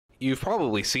You've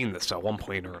probably seen this at one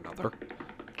point or another.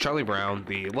 Charlie Brown,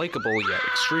 the likable yet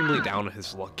extremely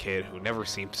down-on-his-luck kid who never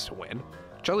seems to win.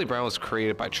 Charlie Brown was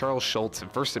created by Charles Schulz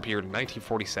and first appeared in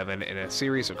 1947 in a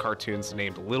series of cartoons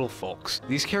named Little Folks.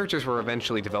 These characters were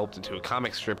eventually developed into a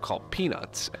comic strip called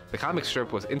Peanuts. The comic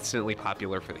strip was instantly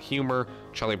popular for the humor,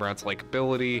 Charlie Brown's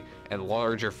likability, and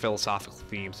larger philosophical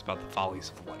themes about the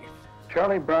follies of life.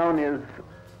 Charlie Brown is,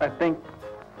 I think,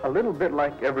 a little bit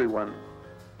like everyone.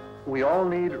 We all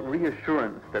need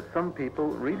reassurance that some people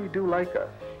really do like us.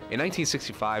 In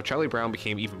 1965, Charlie Brown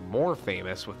became even more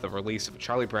famous with the release of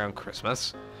Charlie Brown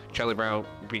Christmas. Charlie Brown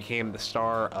became the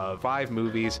star of 5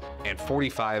 movies and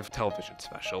 45 television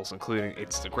specials, including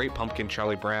It's the Great Pumpkin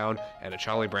Charlie Brown and A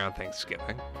Charlie Brown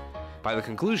Thanksgiving. By the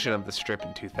conclusion of the strip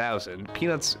in 2000,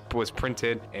 Peanuts was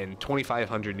printed in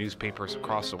 2,500 newspapers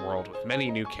across the world with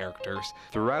many new characters.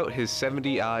 Throughout his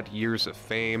 70-odd years of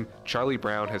fame, Charlie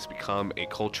Brown has become a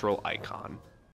cultural icon.